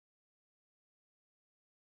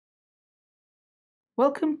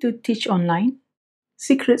Welcome to Teach Online,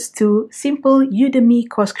 Secrets to Simple Udemy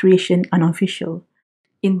Course Creation Unofficial.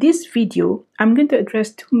 In this video, I'm going to address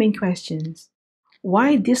two main questions.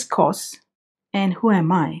 Why this course and who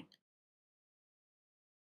am I?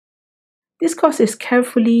 This course is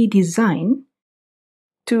carefully designed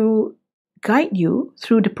to guide you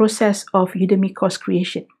through the process of Udemy course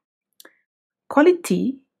creation.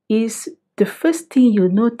 Quality is the first thing you'll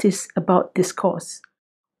notice about this course.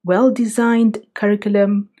 Well-designed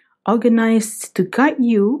curriculum organized to guide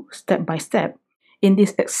you step by step in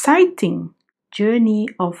this exciting journey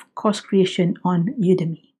of course creation on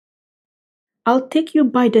Udemy. I'll take you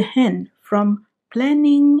by the hand from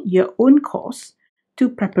planning your own course to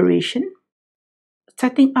preparation,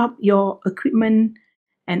 setting up your equipment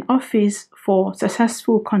and office for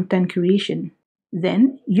successful content creation.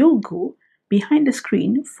 Then you'll go behind the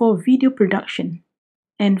screen for video production.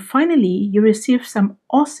 And finally, you receive some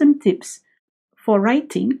awesome tips for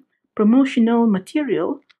writing promotional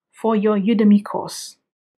material for your Udemy course.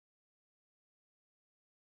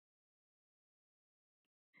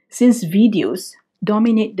 Since videos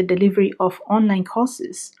dominate the delivery of online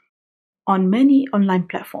courses on many online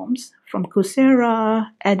platforms, from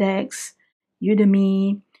Coursera, edX,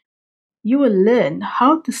 Udemy, you will learn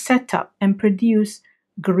how to set up and produce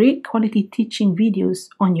great quality teaching videos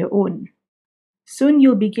on your own. Soon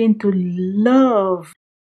you'll begin to love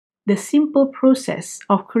the simple process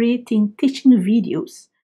of creating teaching videos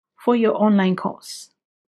for your online course.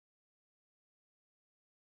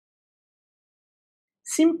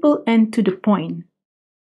 Simple and to the point.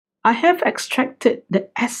 I have extracted the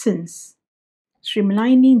essence,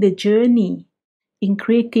 streamlining the journey in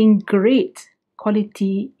creating great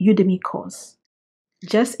quality Udemy course.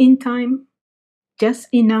 Just in time, just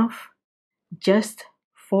enough, just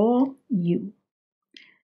for you.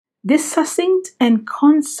 This succinct and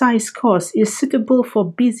concise course is suitable for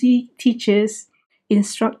busy teachers,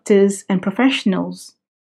 instructors, and professionals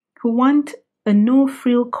who want a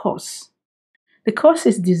no-frill course. The course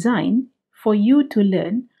is designed for you to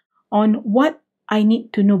learn on what I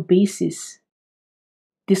need to know basis.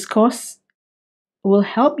 This course will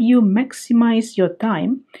help you maximize your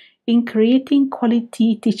time in creating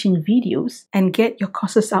quality teaching videos and get your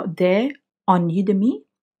courses out there on Udemy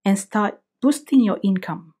and start boosting your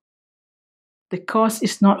income. The course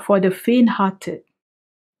is not for the faint-hearted.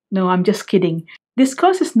 No, I'm just kidding. This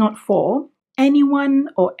course is not for anyone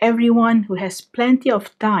or everyone who has plenty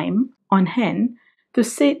of time on hand to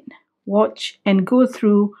sit, watch, and go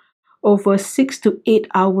through over 6 to 8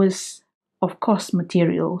 hours of course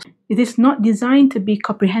material. It is not designed to be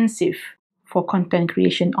comprehensive for content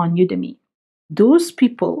creation on Udemy. Those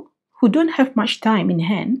people who don't have much time in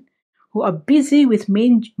hand, who are busy with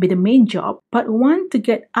the main job, but want to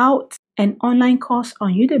get out an online course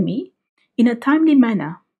on Udemy in a timely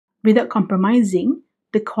manner without compromising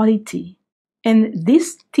the quality. And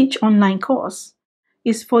this Teach Online course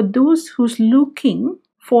is for those who's looking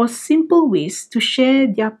for simple ways to share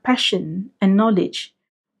their passion and knowledge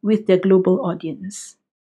with their global audience.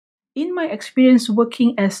 In my experience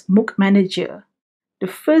working as MOOC manager, the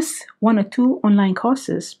first 1 or 2 online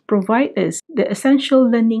courses provide us the essential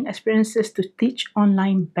learning experiences to teach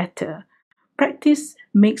online better. Practice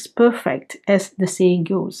makes perfect, as the saying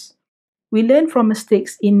goes. We learn from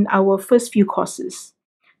mistakes in our first few courses.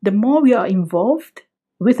 The more we are involved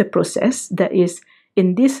with the process, that is,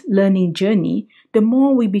 in this learning journey, the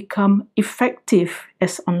more we become effective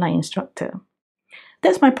as online instructor.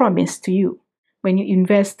 That's my promise to you when you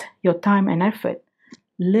invest your time and effort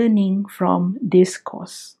learning from this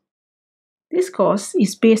course. This course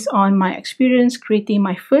is based on my experience creating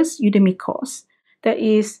my first Udemy course, that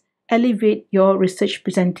is Elevate Your Research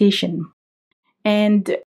Presentation.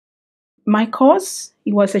 And my course,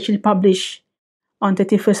 it was actually published on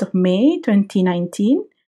 31st of May 2019.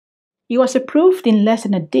 It was approved in less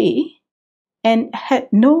than a day and had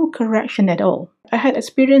no correction at all. I had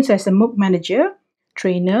experience as a MOOC manager,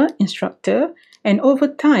 trainer, instructor, and over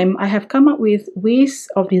time, I have come up with ways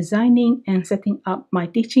of designing and setting up my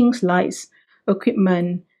teaching slides,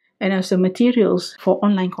 equipment, and also materials for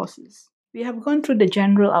online courses. We have gone through the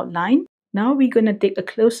general outline. Now we're going to take a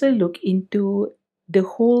closer look into the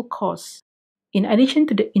whole course. In addition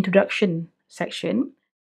to the introduction section,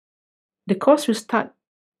 the course will start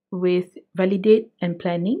with validate and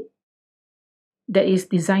planning. That is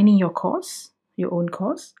designing your course, your own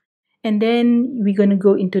course. And then we're going to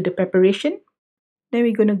go into the preparation. Then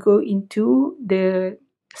we're going to go into the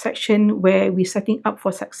section where we're setting up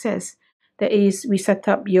for success. That is, we set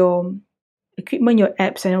up your equipment, your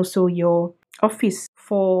apps, and also your office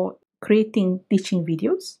for creating teaching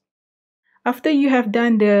videos. After you have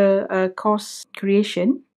done the course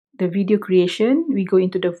creation, the video creation, we go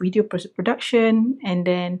into the video production, and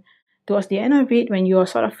then towards the end of it, when you are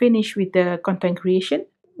sort of finished with the content creation,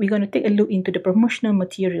 we're going to take a look into the promotional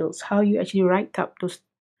materials, how you actually write up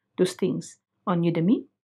those things on Udemy.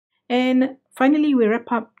 And finally, we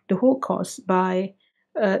wrap up the whole course by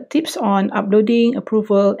tips on uploading,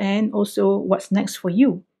 approval, and also what's next for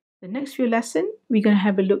you. The next few lessons, we're going to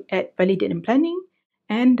have a look at validate and planning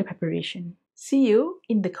and the preparation. See you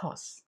in the course.